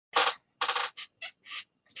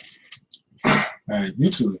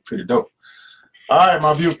YouTube is pretty dope. All right,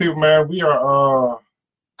 my beautiful people, man. We are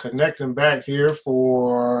connecting back here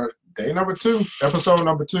for day number 2, episode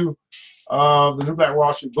number 2 of the New Black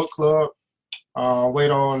Wall Street Book Club.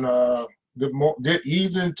 Wait on good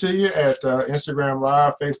evening to you at Instagram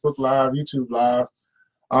Live, Facebook Live, YouTube Live.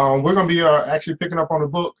 We're going to be actually picking up on the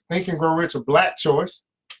book Think and Grow Rich, A Black Choice.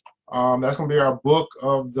 That's going to be our book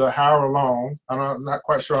of the however long. I'm not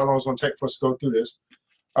quite sure how long it's going to take for us to go through this.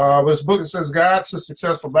 But it's a book that says Guide to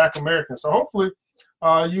Success for Black Americans. So hopefully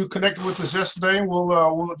you connected with us yesterday.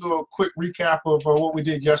 We'll do a quick recap of what we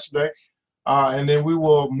did yesterday. And then we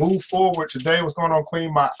will move forward today. What's going on,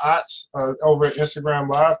 Queen? My aunt over at Instagram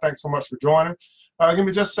Live. Thanks so much for joining. Give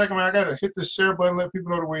me just a second, man. I got to hit this share button, let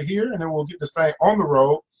people know that we're here, and then we'll get this thing on the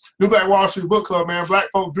road. New Black Wall Street Book Club, man. Black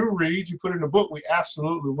folk do read. You put in the book, we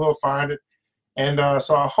absolutely will find it. And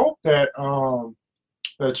so I hope that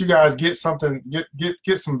that you guys get something,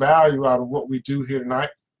 get some value out of what we do here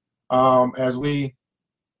tonight. As we,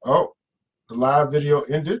 the live video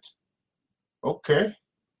ended. Okay.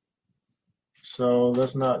 So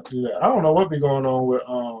let's not do that. I don't know what be going on with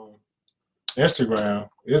Instagram.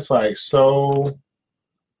 It's like so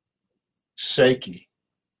shaky.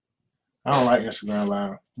 I don't like Instagram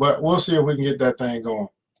Live, but we'll see if we can get that thing going.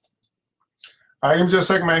 All right, give me just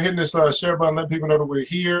a second, man. Hitting this share button, let people know that we're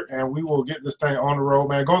here, and we will get this thing on the road,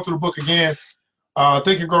 man. Going through the book again.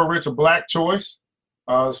 Think and Grow Rich, A Black Choice.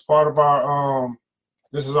 It's part of our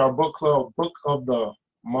this is our book club, book of the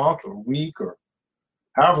month or week or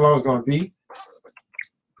however long it's going to be.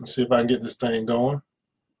 Let's see if I can get this thing going.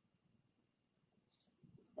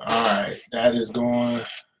 All right, that is going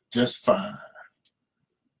just fine.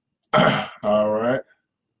 All right,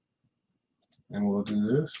 and we'll do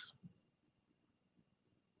this.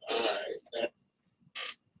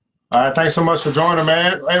 All right, thanks so much for joining,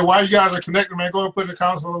 man. Hey, while you guys are connecting, man, go ahead and put in the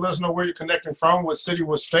comments below. Let us know where you're connecting from, what city,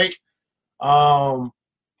 what state.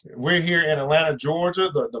 We're here in Atlanta, Georgia,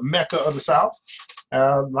 the Mecca of the South.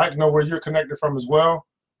 I'd like to know where you're connected from as well.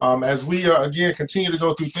 As we, again, continue to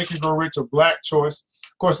go through Think and Grow Rich, A Black Choice.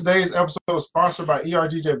 Of course, today's episode is sponsored by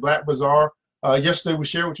ERDJ Black Bazaar. Yesterday, we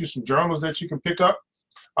shared with you some journals that you can pick up.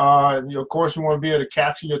 Of course, you want to be able to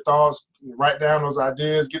capture your thoughts, write down those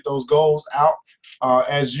ideas, get those goals out.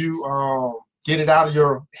 As you get it out of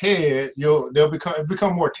your head, they'll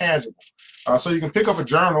become more tangible. So you can pick up a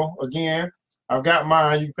journal. Again, I've got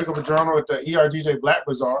mine. You can pick up a journal at the ERDJ Black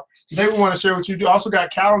Bazaar. Today we want to share with you. We also got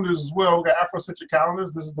calendars as well. We got Afrocentric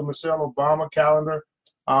calendars. This is the Michelle Obama calendar.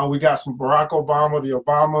 We got some Barack Obama, the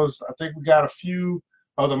Obamas. I think we got a few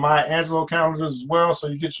of the Maya Angelou calendars as well. So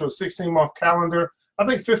you get your 16-month calendar. I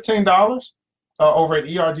think $15 over at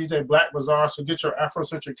ERDJ Black Bazaar. So get your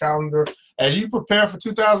Afrocentric calendar as you prepare for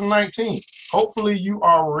 2019. Hopefully you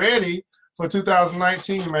are ready for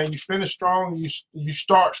 2019, man. You finish strong, you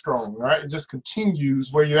start strong, right? It just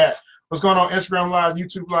continues where you're at. What's going on Instagram Live,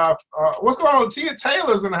 YouTube Live? What's going on? Tia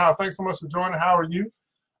Taylor's in the house. Thanks so much for joining. How are you?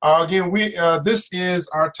 Again, this is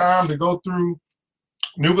our time to go through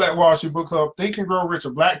New Black Wall Street Book Club, Think and Grow Rich, A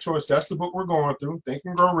Black Choice. That's the book we're going through. Think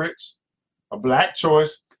and Grow Rich, A Black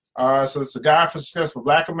Choice. So it's a Guide for Success for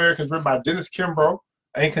Black Americans, written by Dennis Kimbro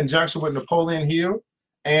in conjunction with Napoleon Hill.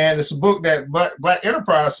 And it's a book that Black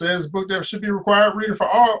Enterprise says, a book that should be a required reader for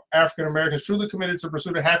all African Americans truly committed to the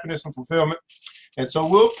pursuit of happiness and fulfillment. And so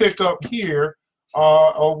we'll pick up here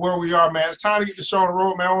where we are, man. It's time to get the show on the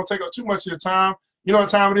road, man. I won't take up too much of your time. You know what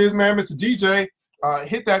time it is, man. Mr. DJ,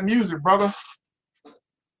 hit that music, brother.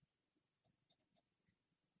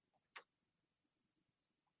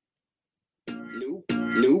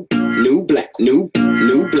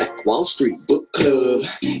 New Black Wall Street Book Club.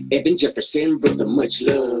 Evan Jefferson, brother, much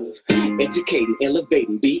love. Educating,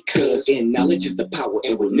 elevating, because in knowledge is the power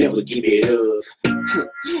and we'll never give it up.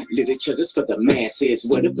 Literature's for the masses.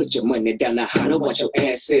 Where to put your money down, now how to watch your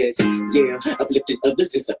assets. Yeah, uplifting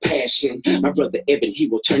others is a passion. My brother Evan, he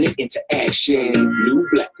will turn it into action. New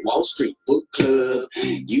Black Wall Street Book Club.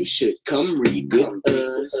 You should come read with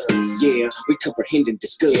us. Yeah, we comprehend and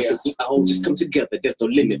discuss. If we all just come together, there's no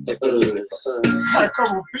limit for us. I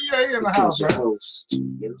come with PA in the house, man. Host,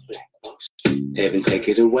 Evan, take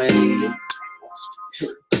it away.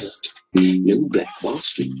 New Black Wall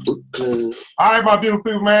Street Book Club. All right, my beautiful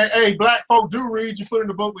people, man. Hey, black folk do read. You put in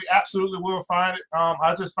the book, we absolutely will find it.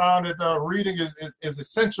 I just found that reading is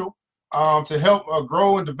essential to help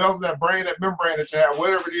grow and develop that brain, that membrane that you have,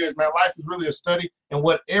 whatever it is, man. Life is really a study, and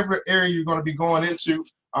whatever area you're going to be going into,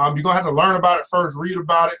 you're going to have to learn about it first, read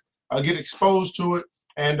about it, get exposed to it.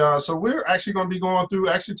 And so we're actually going to be going through,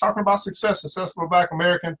 actually talking about Successful Black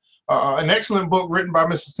American, an excellent book written by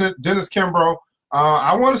Mr. Dennis Kimbro.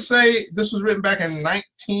 I want to say this was written back in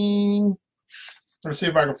Let's see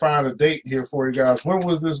if I can find a date here for you guys. When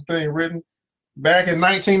was this thing written? Back in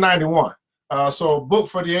 1991. So a book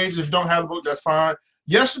for the ages. If you don't have the book, that's fine.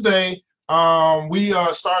 Yesterday, we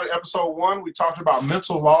started episode 1. We talked about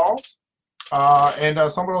mental laws. And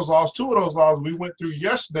some of those laws, 2 of those laws we went through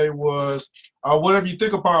yesterday was whatever you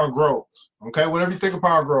think upon grows. Okay, whatever you think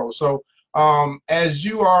upon grows. So as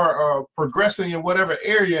you are progressing in whatever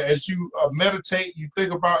area, as you meditate, you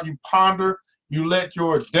think about, you ponder, you let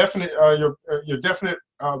your definite, your definite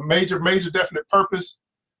major definite purpose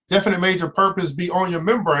be on your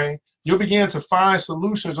membrane, you'll begin to find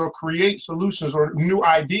solutions or create solutions or new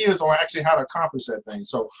ideas on actually how to accomplish that thing.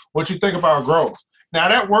 So what you think about grows. Now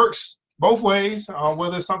that works both ways,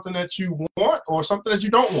 whether it's something that you want or something that you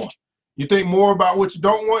don't want. You think more about what you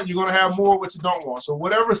don't want, you're going to have more of what you don't want. So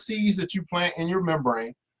whatever seeds that you plant in your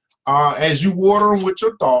membrane, as you water them with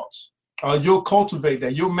your thoughts, you'll cultivate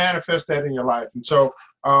that. You'll manifest that in your life. And so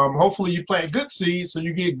hopefully you plant good seeds so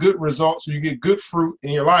you get good results, so you get good fruit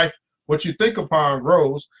in your life. What you think upon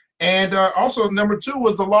grows. And also number 2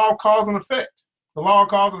 was the law of cause and effect. The law of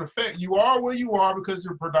cause and effect. You are where you are because of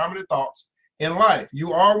your predominant thoughts in life.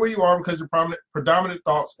 You are where you are because of your predominant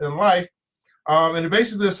thoughts in life. And it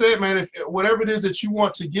basically said, man, if whatever it is that you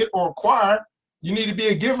want to get or acquire, you need to be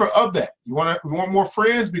a giver of that. You want more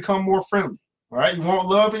friends, become more friendly. All right. You want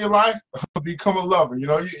love in your life, become a lover. You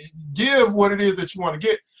know, you give what it is that you want to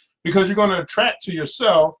get, because you're going to attract to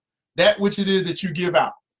yourself that which it is that you give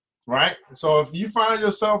out. Right. So if you find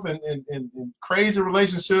yourself in crazy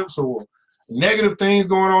relationships or negative things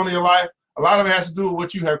going on in your life, a lot of it has to do with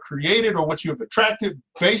what you have created or what you have attracted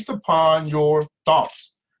based upon your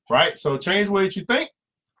thoughts. Right. So change the way that you think,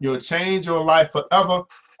 you'll change your life forever.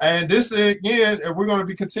 And this again, we're going to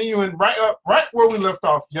be continuing right where we left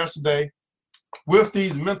off yesterday with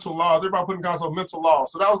these mental laws. Everybody putting down some mental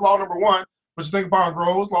laws. So that was law number 1, what you think upon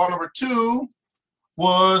grows. Law number 2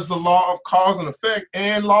 was the law of cause and effect.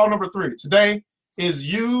 And law number 3 today is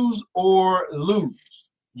use or lose.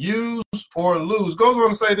 Use or lose. Goes on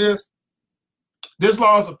to say this. This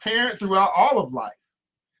law is apparent throughout all of life.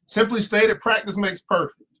 Simply stated, practice makes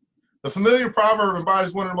perfect. The familiar proverb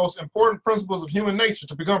embodies one of the most important principles of human nature.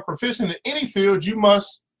 To become proficient in any field, you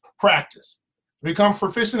must practice. To become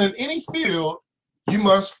proficient in any field, you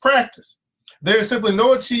must practice. There is simply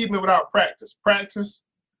no achievement without practice. Practice,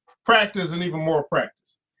 and even more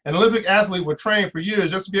practice. An Olympic athlete would train for years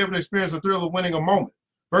just to be able to experience the thrill of winning a moment.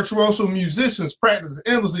 Virtuoso musicians practice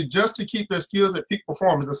endlessly just to keep their skills at peak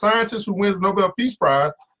performance. The scientist who wins the Nobel Peace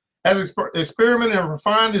Prize has experimented and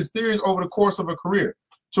refined his theories over the course of a career.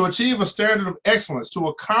 To achieve a standard of excellence, to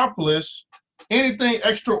accomplish anything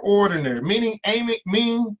extraordinary, means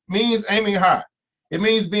aiming high. It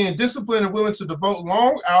means being disciplined and willing to devote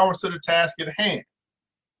long hours to the task at hand.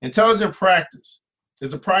 Intelligent practice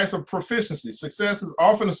is the price of proficiency. Success is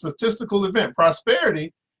often a statistical event.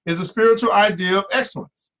 Prosperity is the spiritual idea of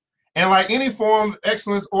excellence. And like any form of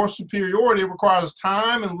excellence or superiority, it requires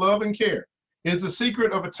time and love and care. It's the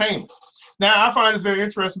secret of attainment. Now, I find this very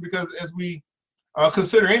interesting because as we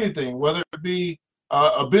consider anything, whether it be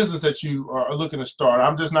a business that you are looking to start,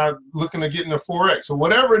 I'm just not looking to get into Forex. So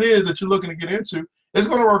whatever it is that you're looking to get into, it's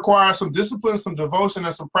going to require some discipline, some devotion,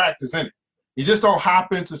 and some practice in it. You just don't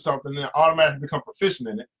hop into something and automatically become proficient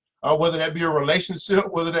in it. Whether that be a relationship,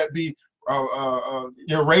 whether that be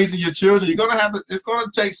you're raising your children, you're going to have to, it's going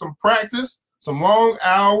to take some practice, some long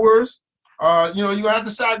hours. You have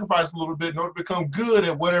to sacrifice a little bit in order to become good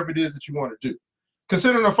at whatever it is that you want to do.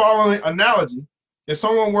 Considering the following analogy, if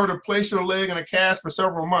someone were to place your leg in a cast for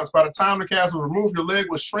several months, by the time the cast was removed, your leg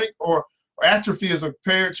would shrink or atrophy as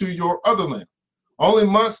compared to your other limb. Only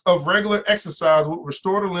months of regular exercise would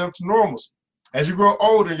restore the limb to normalcy. As you grow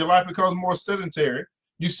older and your life becomes more sedentary,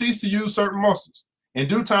 you cease to use certain muscles. In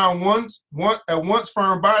due time, a once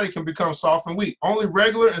firm body can become soft and weak. Only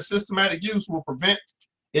regular and systematic use will prevent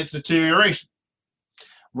its deterioration.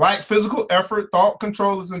 Like physical effort, thought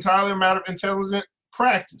control is entirely a matter of intelligent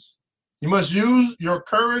practice. You must use your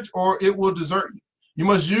courage or it will desert you. You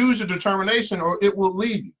must use your determination or it will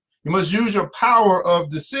leave you. You must use your power of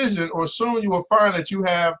decision or soon you will find that you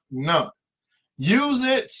have none. Use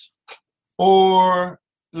it or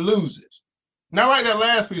lose it. Not like that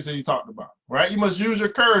last piece that you talked about, right? You must use your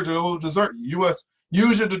courage or it will desert you. You must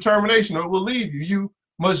use your determination or it will leave you. You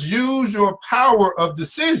must use your power of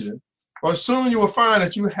decision or soon you will find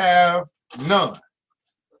that you have none.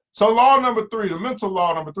 So law number 3, the mental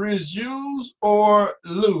law number 3 is use or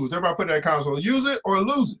lose. Everybody put that in comments. So use it or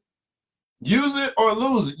lose it. Use it or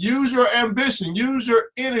lose it. Use your ambition. Use your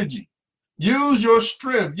energy. Use your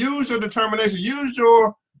strength. Use your determination. Use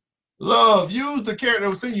your love. Use the character that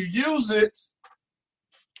was in you. Use it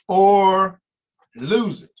or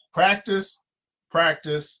lose it. Practice,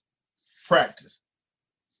 practice, practice.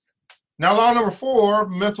 Now, law number 4,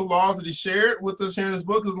 mental laws that he shared with us here in this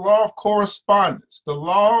book, is the law of correspondence. The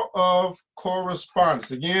law of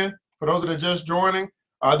correspondence. Again, for those that are just joining,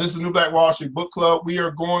 this is New Black Wall Street Book Club. We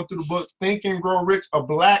are going through the book Think and Grow Rich, A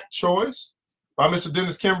Black Choice by Mr.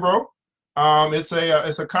 Dennis Kimbro.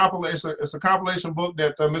 It's a compilation book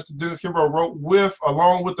that Mr. Dennis Kimbro wrote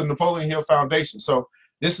along with the Napoleon Hill Foundation. So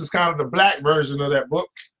this is kind of the black version of that book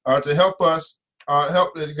to help us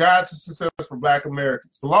help the guide to success for Black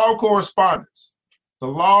Americans. The law of correspondence. The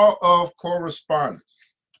law of correspondence.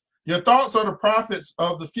 Your thoughts are the prophets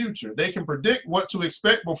of the future. They can predict what to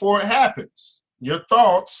expect before it happens. Your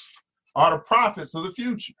thoughts are the prophets of the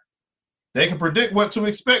future. They can predict what to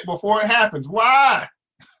expect before it happens. Why?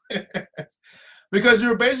 Because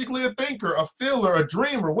you're basically a thinker, a feeler, a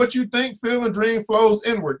dreamer. What you think, feel, and dream flows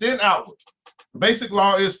inward, then outward. The basic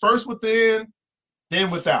law is first within, then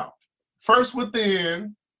without. First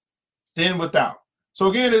within, then without. So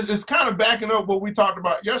again, it's kind of backing up what we talked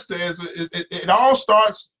about yesterday. It all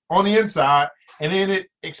starts on the inside, and then it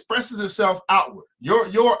expresses itself outward.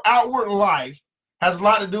 Your outward life has a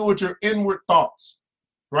lot to do with your inward thoughts,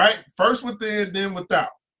 right? First within, then without.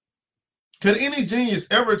 Could any genius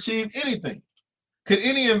ever achieve anything? Could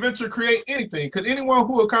any inventor create anything? Could anyone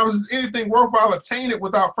who accomplishes anything worthwhile attain it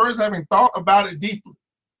without first having thought about it deeply?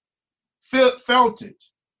 Felt it,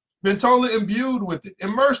 been totally imbued with it,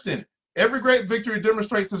 immersed in it. Every great victory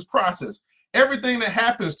demonstrates this process. Everything that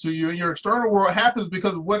happens to you in your external world happens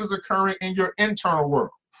because of what is occurring in your internal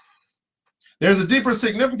world. There's a deeper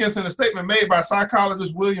significance in a statement made by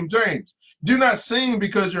psychologist William James. Do not sing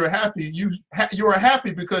because you're happy. You are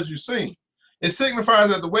happy because you sing. It signifies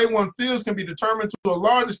that the way one feels can be determined to a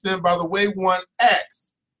large extent by the way one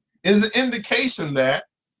acts. It is an indication that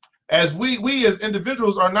as we as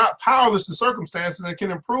individuals are not powerless to circumstances and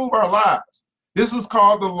can improve our lives. This is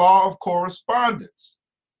called the law of correspondence.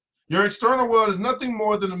 Your external world is nothing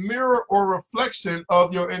more than a mirror or reflection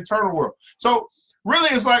of your internal world. So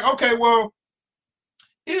really it's like, okay, well,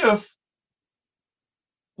 if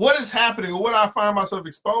what is happening or what I find myself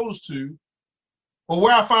exposed to or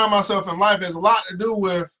where I find myself in life has a lot to do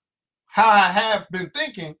with how I have been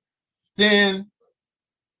thinking, then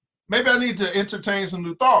maybe I need to entertain some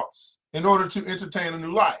new thoughts in order to entertain a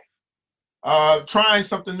new life. Trying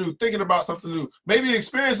something new, thinking about something new, maybe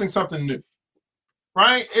experiencing something new,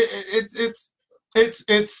 right? It's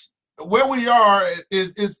where we are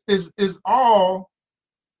is all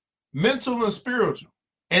mental and spiritual,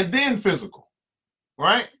 and then physical,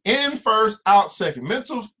 right? In first, out second.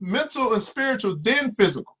 Mental and spiritual, then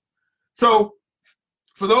physical. So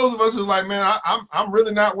for those of us who's like, man, I'm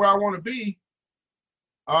really not where I want to be.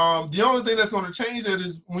 The only thing that's going to change it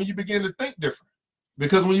is when you begin to think different.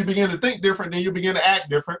 Because when you begin to think different, then you begin to act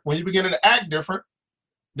different. When you begin to act different,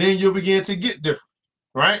 then you'll begin to get different,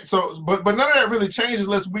 right? So, but none of that really changes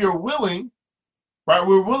unless we are willing, right?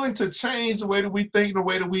 We're willing to change the way that we think, the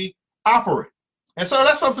way that we operate. And so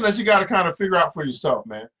that's something that you got to kind of figure out for yourself,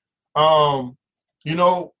 man. You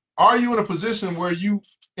know, are you in a position where you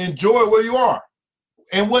enjoy where you are?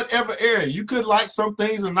 In whatever area. You could like some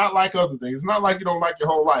things and not like other things. It's not like you don't like your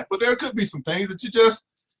whole life, but there could be some things that you just,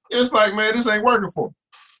 it's like, man, this ain't working for me.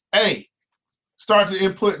 Hey, start to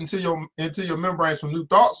input into your membranes some new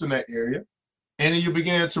thoughts in that area, and then you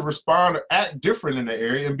begin to respond or act different in the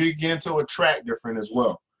area and begin to attract different as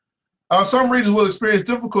well. Some readers will experience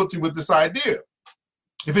difficulty with this idea.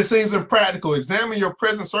 If it seems impractical, examine your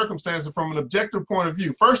present circumstances from an objective point of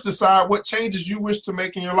view. First, decide what changes you wish to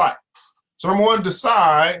make in your life. So number one,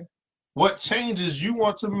 decide what changes you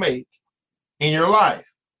want to make in your life.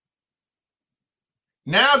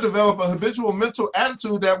 Now develop a habitual mental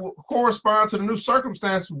attitude that will correspond to the new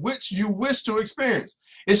circumstance which you wish to experience.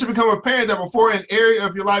 It should become apparent that before an area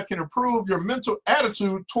of your life can improve, your mental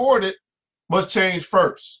attitude toward it must change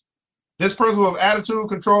first. This principle of attitude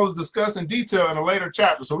control is discussed in detail in a later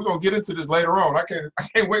chapter, so we're going to get into this later on. I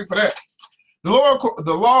can't wait for that. The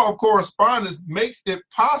law of correspondence makes it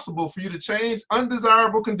possible for you to change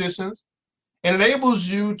undesirable conditions and enables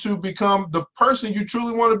you to become the person you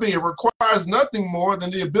truly want to be. It requires nothing more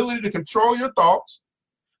than the ability to control your thoughts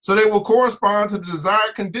so they will correspond to the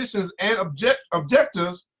desired conditions and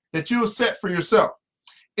objectives that you have set for yourself.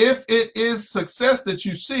 If it is success that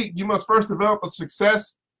you seek, you must first develop a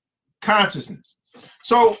success consciousness.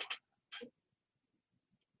 So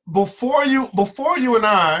before you and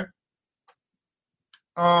I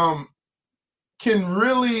can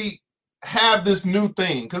really have this new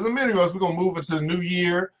thing, because in many of us, we're going to move into the new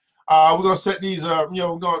year. We're going to set these, we're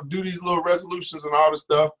going to do these little resolutions and all this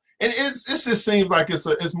stuff. And it just seems like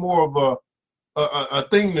it's more of a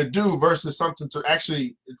thing to do versus something to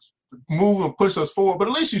actually move and push us forward. But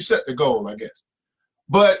at least you set the goal, I guess.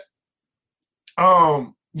 But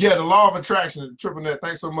yeah, the law of attraction, triple net.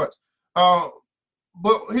 Thanks so much.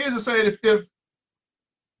 But here's the saying: if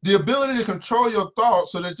the ability to control your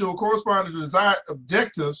thoughts so that you'll correspond to the desired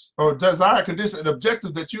objectives or desired conditions and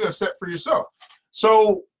objectives that you have set for yourself.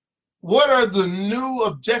 So what are the new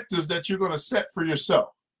objectives that you're going to set for yourself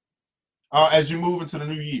as you move into the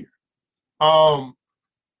new year? I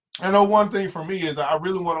know one thing for me is I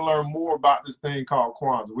really want to learn more about this thing called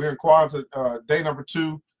Kwanzaa. We're in Kwanzaa day number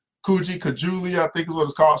 2, Kujuli, I think is what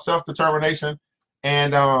it's called, self-determination.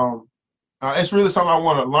 And it's really something I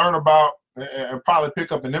want to learn about and probably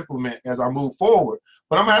pick up and implement as I move forward.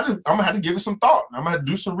 But I'm gonna have to give it some thought. I'm gonna have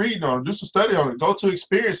to do some reading on it, do some study on it, go to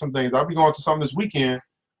experience some things. I'll be going to some this weekend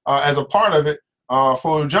as a part of it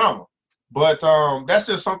for Ujamaa. But that's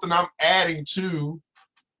just something I'm adding to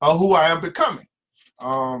who I am becoming.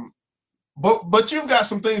 But you've got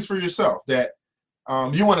some things for yourself that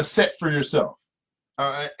you want to set for yourself.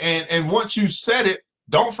 And once you set it,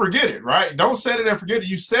 don't forget it, right? Don't set it and forget it.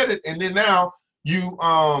 You set it, and then now you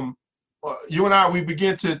and I, we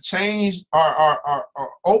begin to change our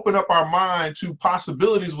open up our mind to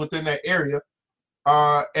possibilities within that area,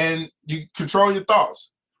 and you control your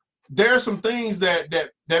thoughts. There are some things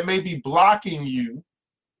that may be blocking you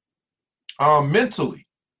mentally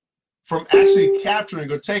from actually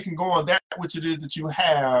capturing or taking on that which it is that you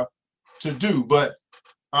have to do. But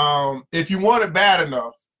if you want it bad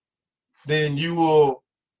enough, then you'll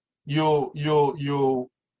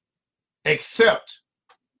accept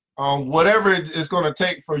whatever it is going to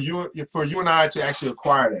take for you and I to actually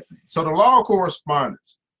acquire that thing. So the law of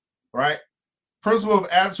correspondence, right? Principle of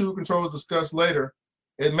attitude control is discussed later.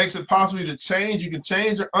 It makes it possible to change. You can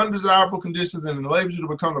change your undesirable conditions and enables you to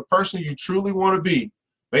become the person you truly want to be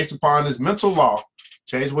based upon this mental law.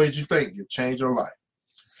 Change the way you think, you change your life.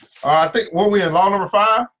 I think what we're in law number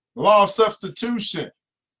 5, the law of substitution.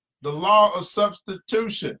 The law of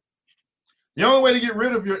substitution. The only way to get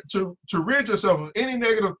rid of to rid yourself of any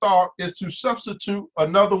negative thought is to substitute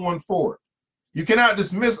another one for it. You cannot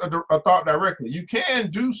dismiss a thought directly. You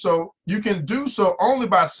can do so. You can do so only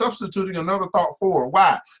by substituting another thought for it.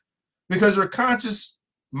 Why? Because your conscious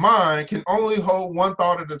mind can only hold one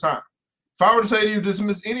thought at a time. If I were to say to you,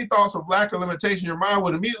 dismiss any thoughts of lack or limitation, your mind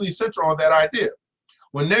would immediately center on that idea.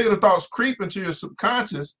 When negative thoughts creep into your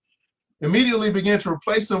subconscious, immediately begin to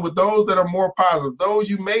replace them with those that are more positive. Though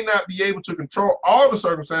you may not be able to control all the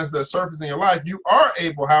circumstances that surface in your life, you are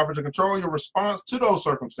able, however, to control your response to those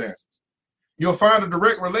circumstances. You'll find a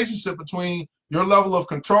direct relationship between your level of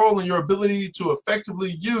control and your ability to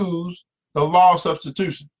effectively use the law of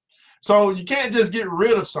substitution. So you can't just get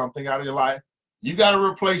rid of something out of your life. You got to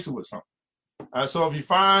replace it with something. So if you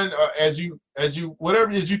find, as you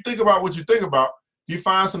think about what you think about, if you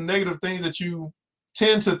find some negative things that you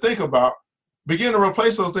tend to think about, begin to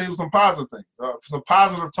replace those things with some positive things, some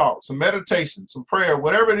positive talk, some meditation, some prayer,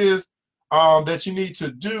 whatever it is that you need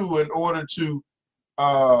to do in order to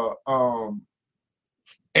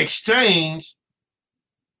exchange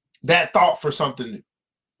that thought for something new.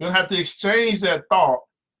 You're going to have to exchange that thought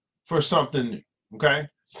for something new, okay?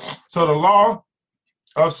 So the law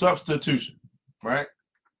of substitution, right?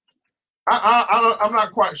 I'm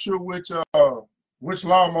not quite sure which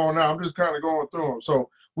law I'm on now. I'm just kind of going through them. So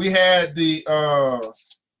we had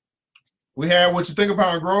what you think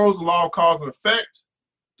about and grows, the law of cause and effect,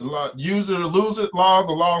 the law, use it or lose it law,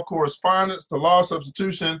 the law of correspondence, the law of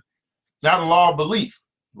substitution, now the law of belief,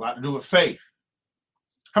 a lot to do with faith.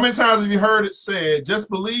 How many times have you heard it said, just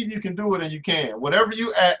believe you can do it and you can. Whatever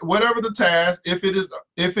the task, if it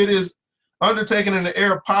is undertaken in the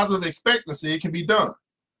air of positive expectancy, it can be done.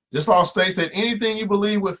 This law states that anything you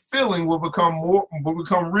believe with feeling will become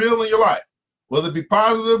real in your life, whether it be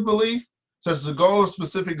positive belief, such as a goal of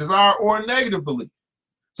specific desire, or a negative belief,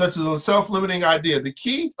 such as a self-limiting idea. The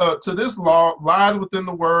key to this law lies within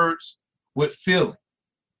the words with feeling.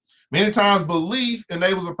 Many times belief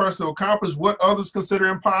enables a person to accomplish what others consider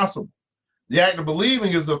impossible. The act of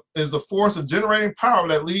believing is the force of generating power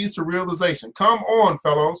that leads to realization. Come on,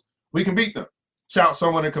 fellows, we can beat them. Shout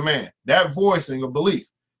someone in command. That voicing of belief,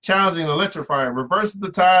 challenging and electrifying, reverses the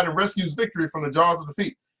tide and rescues victory from the jaws of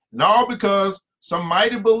defeat. And all because some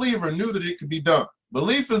mighty believer knew that it could be done.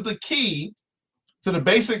 Belief is the key to the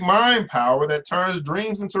basic mind power that turns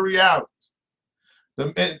dreams into realities.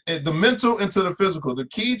 The mental into the physical. The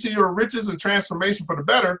key to your riches and transformation for the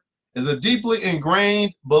better is a deeply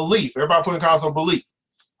ingrained belief. Everybody put in console belief.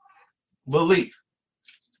 Belief.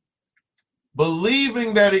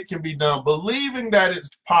 Believing that it can be done. Believing that it's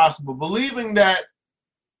possible. Believing that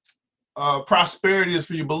prosperity is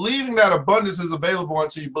for you, believing that abundance is available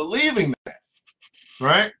unto you, believing that,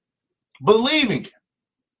 right? Believing it.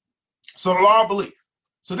 So the law of belief.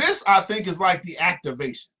 So this, I think, is like the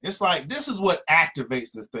activation. It's like, this is what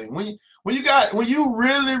activates this thing. When you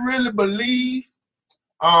really believe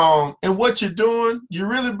in what you're doing, you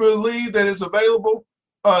really believe that it's available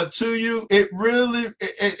to you. It really,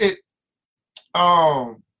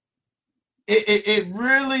 it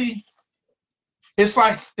really, it's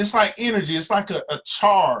like energy. It's like a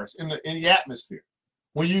charge in the atmosphere.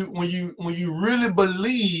 When you really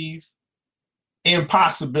believe in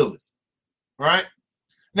possibility, right?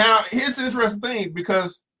 Now, here's the interesting thing,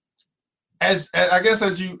 because as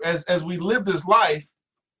we live this life,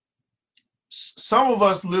 some of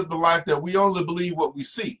us live the life that we only believe what we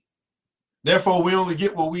see. Therefore, we only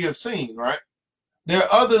get what we have seen, right? There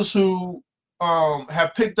are others who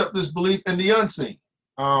have picked up this belief in the unseen.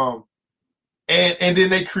 And then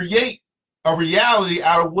they create a reality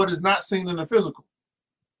out of what is not seen in the physical.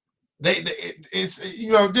 It's,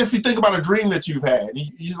 you know, if you think about a dream that you've had,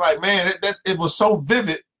 you're like, man, it was so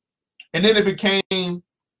vivid, and then it became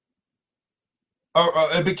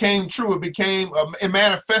true. It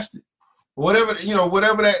manifested. Whatever, you know,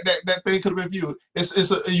 whatever that thing could have been viewed.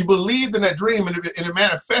 You believed in that dream, and it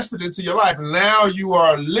manifested into your life, and now you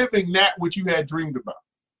are living that which you had dreamed about.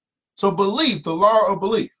 So belief, the law of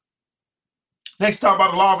belief. Next, talk about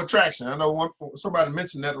the law of attraction. I know somebody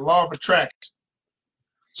mentioned that, the law of attraction.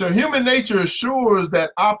 So human nature assures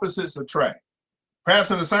that opposites attract.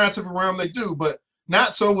 Perhaps in the scientific realm they do, but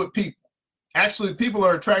not so with people. Actually, people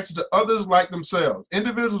are attracted to others like themselves.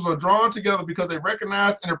 Individuals are drawn together because they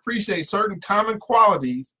recognize and appreciate certain common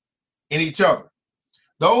qualities in each other.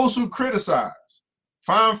 Those who criticize,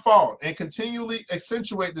 find fault, and continually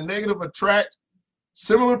accentuate the negative attract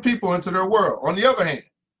similar people into their world. On the other hand,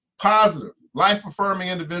 positive, life-affirming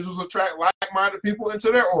individuals attract like-minded people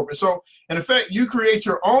into their orbit. So, in effect, you create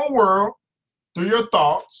your own world through your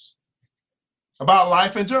thoughts about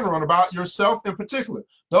life in general and about yourself in particular.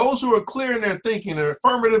 Those who are clear in their thinking and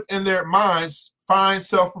affirmative in their minds find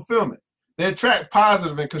self-fulfillment. They attract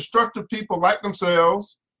positive and constructive people like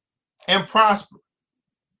themselves and prosper.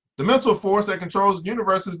 The mental force that controls the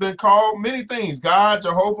universe has been called many things: God,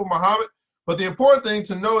 Jehovah, Muhammad. But the important thing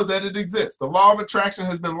to know is that it exists. The law of attraction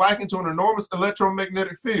has been likened to an enormous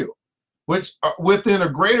electromagnetic field, which within a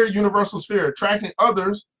greater universal sphere, attracting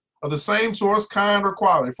others of the same source, kind, or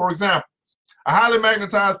quality. For example, a highly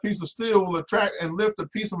magnetized piece of steel will attract and lift a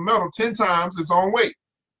piece of metal 10 times its own weight.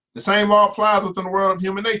 The same law applies within the world of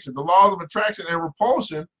human nature. The laws of attraction and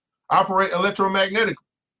repulsion operate electromagnetically.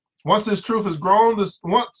 Once out of this truth has grown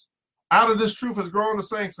the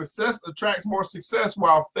saying, success attracts more success,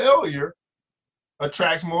 while failure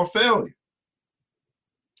attracts more failure.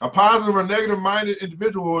 A positive or negative-minded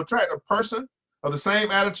individual will attract a person of the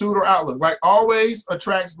same attitude or outlook. Like always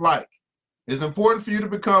attracts like. It's important for you to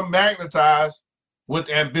become magnetized with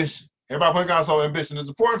ambition. Everybody put God so ambition. It's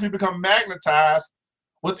important for you to become magnetized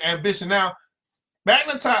with ambition. Now,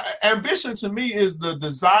 ambition to me is the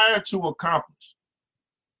desire to accomplish,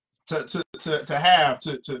 to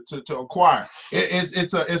acquire.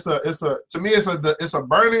 To me it's a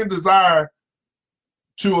burning desire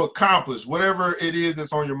to accomplish whatever it is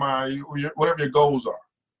that's on your mind, whatever your goals are.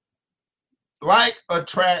 Like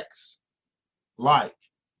attracts like.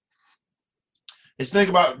 Just think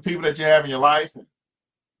about the people that you have in your life, and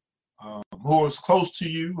who is close to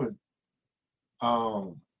you, and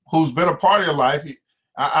who's been a part of your life.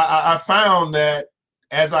 I found that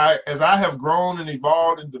as I have grown and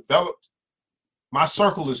evolved and developed, my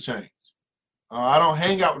circle has changed. I don't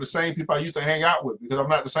hang out with the same people I used to hang out with, because I'm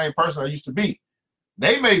not the same person I used to be.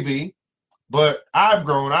 They may be, but I've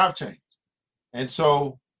grown, I've changed. And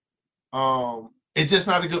so it's just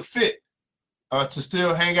not a good fit to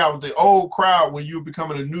still hang out with the old crowd when you're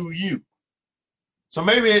becoming a new you. So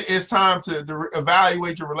maybe it's time to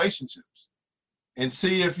evaluate your relationships and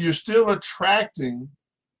see if you're still attracting.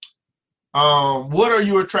 What are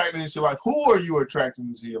you attracting into your life? Who are you attracting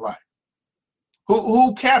into your life?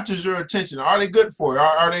 Who captures your attention? Are they good for you?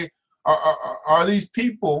 Are these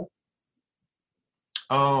people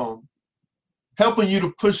helping you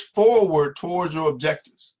to push forward towards your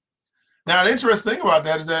objectives? Now, the interesting thing about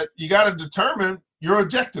that is that you got to determine your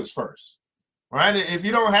objectives first, right? If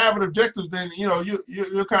you don't have an objective, then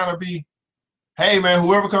you'll kind of be, hey man,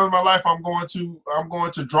 whoever comes in my life, I'm going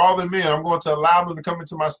to draw them in. I'm going to allow them to come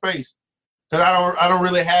into my space, because I don't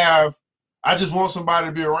really have. I just want somebody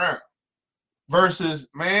to be around. Versus,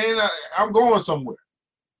 man, I'm going somewhere,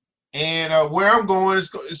 and where I'm going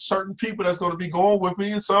is certain people that's going to be going with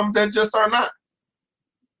me, and some that just are not.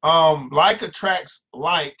 Like attracts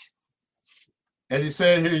like. as he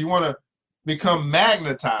said here, you want to become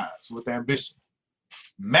magnetized with ambition.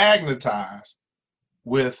 Magnetized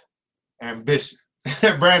with ambition.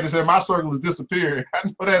 Brandon said, my circle is disappearing. I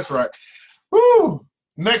know that's right. Woo!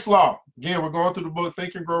 Next law. Again, we're going through the book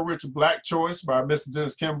Think and Grow Rich, Black Choice by Mr.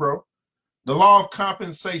 Dennis Kimbro. The law of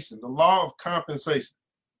compensation. The law of compensation.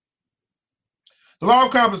 The law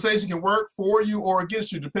of compensation can work for you or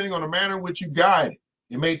against you, depending on the manner in which you guide it.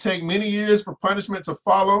 It may take many years for punishment to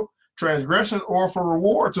follow transgression or for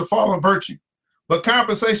reward to follow virtue. But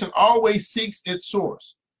compensation always seeks its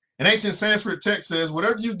source. An ancient Sanskrit text says,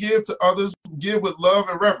 whatever you give to others, give with love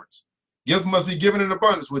and reverence. Gifts must be given in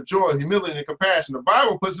abundance with joy, humility, and compassion. The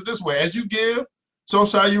Bible puts it this way, as you give, so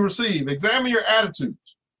shall you receive. Examine your attitudes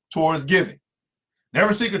towards giving.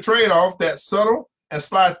 Never seek a trade-off, that subtle and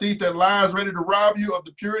sly thief that lies ready to rob you of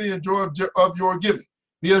the purity and joy of your giving.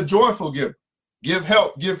 Be a joyful giver. Give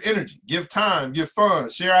help, give energy, give time, give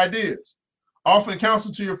funds, share ideas. Often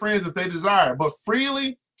counsel to your friends if they desire, but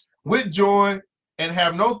freely, with joy, and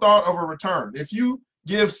have no thought of a return. If you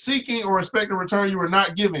give seeking or expect a return, you are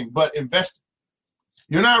not giving, but investing.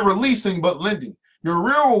 You're not releasing, but lending. Your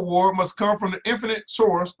real reward must come from the infinite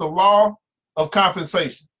source, the law of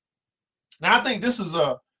compensation. Now, I think this is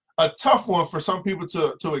a tough one for some people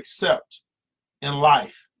to accept in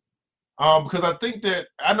life. Because I think that,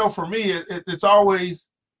 I know for me, it's always,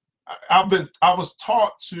 I was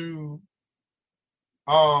taught to,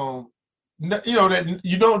 you know, that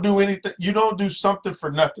you don't do anything, you don't do something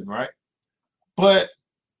for nothing, right? But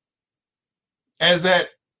as that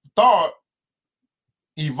thought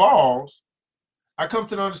evolves, I come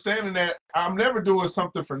to the understanding that I'm never doing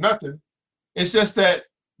something for nothing. It's just that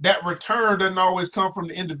that return doesn't always come from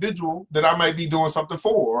the individual that I might be doing something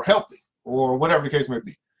for or helping or whatever the case may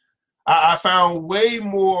be. I found way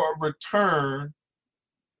more return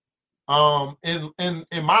in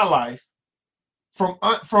my life from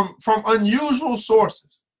unusual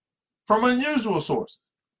sources. From unusual sources.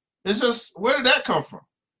 It's just, where did that come from?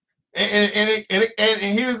 And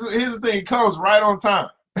here's the thing, it comes right on time.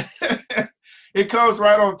 It comes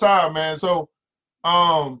right on time, man. So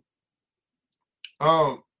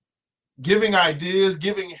giving ideas,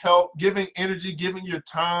 giving help, giving energy, giving your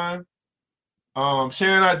time,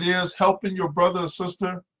 sharing ideas, helping your brother or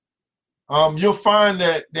sister. You'll find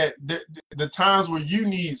that the times where you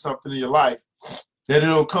need something in your life, that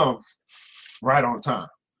it'll come right on time.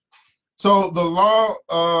 So the law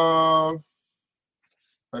of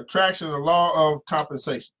attraction, the law of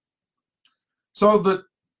compensation. So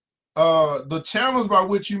the channels by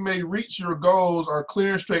which you may reach your goals are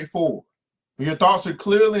clear and straightforward. When your thoughts are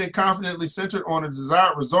clearly and confidently centered on a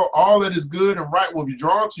desired result, all that is good and right will be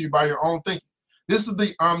drawn to you by your own thinking. This is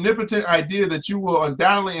the omnipotent idea that you will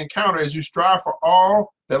undoubtedly encounter as you strive for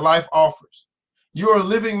all that life offers. You are a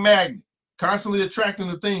living magnet, constantly attracting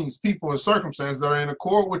the things, people, and circumstances that are in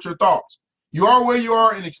accord with your thoughts. You are where you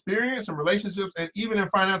are in experience and relationships and even in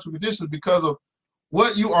financial conditions because of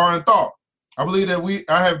what you are in thought. I believe that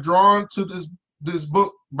I have drawn to this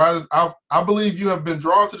book by this. I believe you have been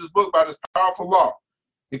drawn to this book by this powerful law.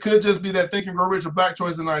 It could just be that Think and Grow Rich, or Black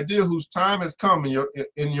Choice, is an idea whose time has come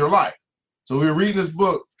in your life. So we're reading this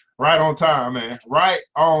book right on time, man. Right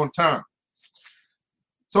on time.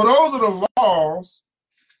 So those are the laws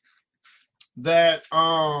that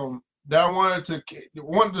that I wanted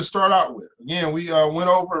to start out with. Again, we went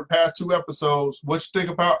over the past 2 episodes. What you think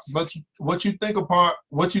about, what you think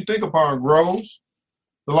upon grows.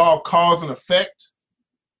 The law of cause and effect,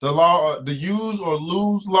 the law, the use or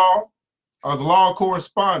lose law, the law of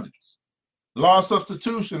correspondence, the law of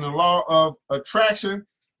substitution, the law of attraction,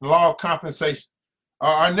 the law of compensation.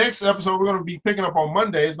 Our next episode we're going to be picking up on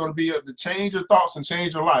Monday is going to be the change your thoughts and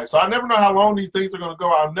change your life. So I never know how long these things are going to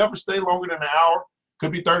go. I'll never stay longer than an hour.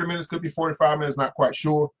 Could be 30 minutes, could be 45 minutes, not quite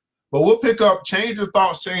sure. But we'll pick up change your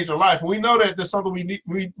thoughts, change your life. And we know that there's something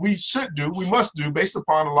we should do, we must do based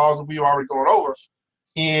upon the laws that we've already gone over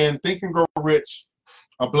in Think and Grow Rich,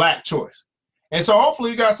 a Black Choice. And so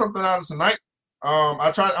hopefully you got something out of tonight. I'm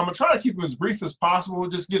gonna try to keep it as brief as possible.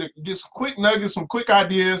 Just get some quick nuggets, some quick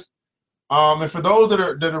ideas. And for those that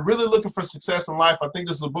are really looking for success in life, I think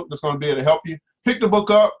this is a book that's going to be able to help you. Pick the book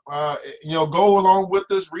up. Go along with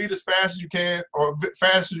this. Read as fast as you can, or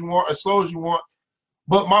fast as you want, as slow as you want.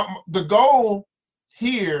 But the goal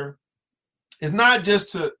here is not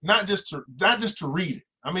just to read it.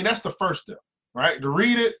 I mean, that's the first step, right? To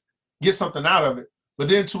read it, get something out of it, but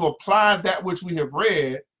then to apply that which we have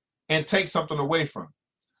read and take something away from it.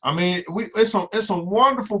 I mean, it's some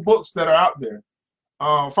wonderful books that are out there.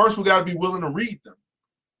 First, we got to be willing to read them.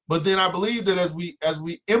 But then I believe that as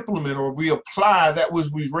we implement or we apply that which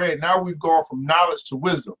we read, now we've gone from knowledge to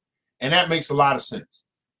wisdom. And that makes a lot of sense.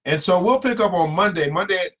 And so we'll pick up on Monday.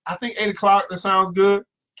 Monday, I think 8 o'clock, that sounds good.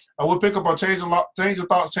 We'll pick up on Change Your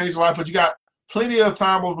Thoughts, Change Your Life. But you got plenty of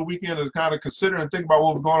time over the weekend to kind of consider and think about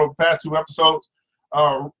what we've gone over the past 2 episodes.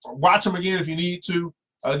 Watch them again if you need to.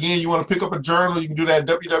 Again, you want to pick up a journal, you can do that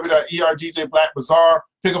at www.ergjblackbazaar.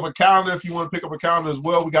 Pick up a calendar if you want to pick up a calendar as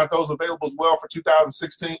well. We got those available as well for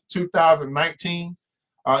 2019,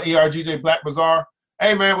 ERGJ Black Bazaar.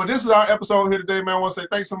 Hey, man, well, this is our episode here today, man. I want to say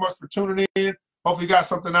thanks so much for tuning in. Hopefully you got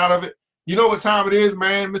something out of it. You know what time it is,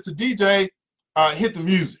 man. Mr. DJ, hit the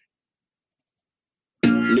music.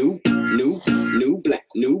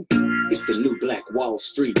 It's the New Black Wall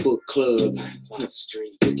Street Book Club.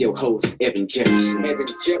 With your host, Evan Jefferson.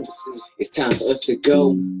 It's time for us to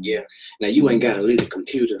go. Yeah. Now, you ain't got to leave the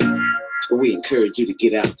computer, but we encourage you to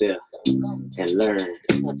get out there and learn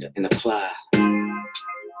and apply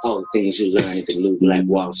all the things you learn at the New Black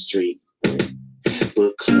Wall Street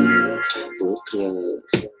Book Club.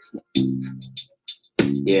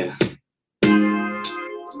 Yeah.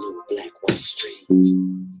 New Black Wall Street.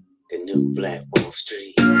 The New Black Wall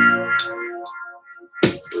Street.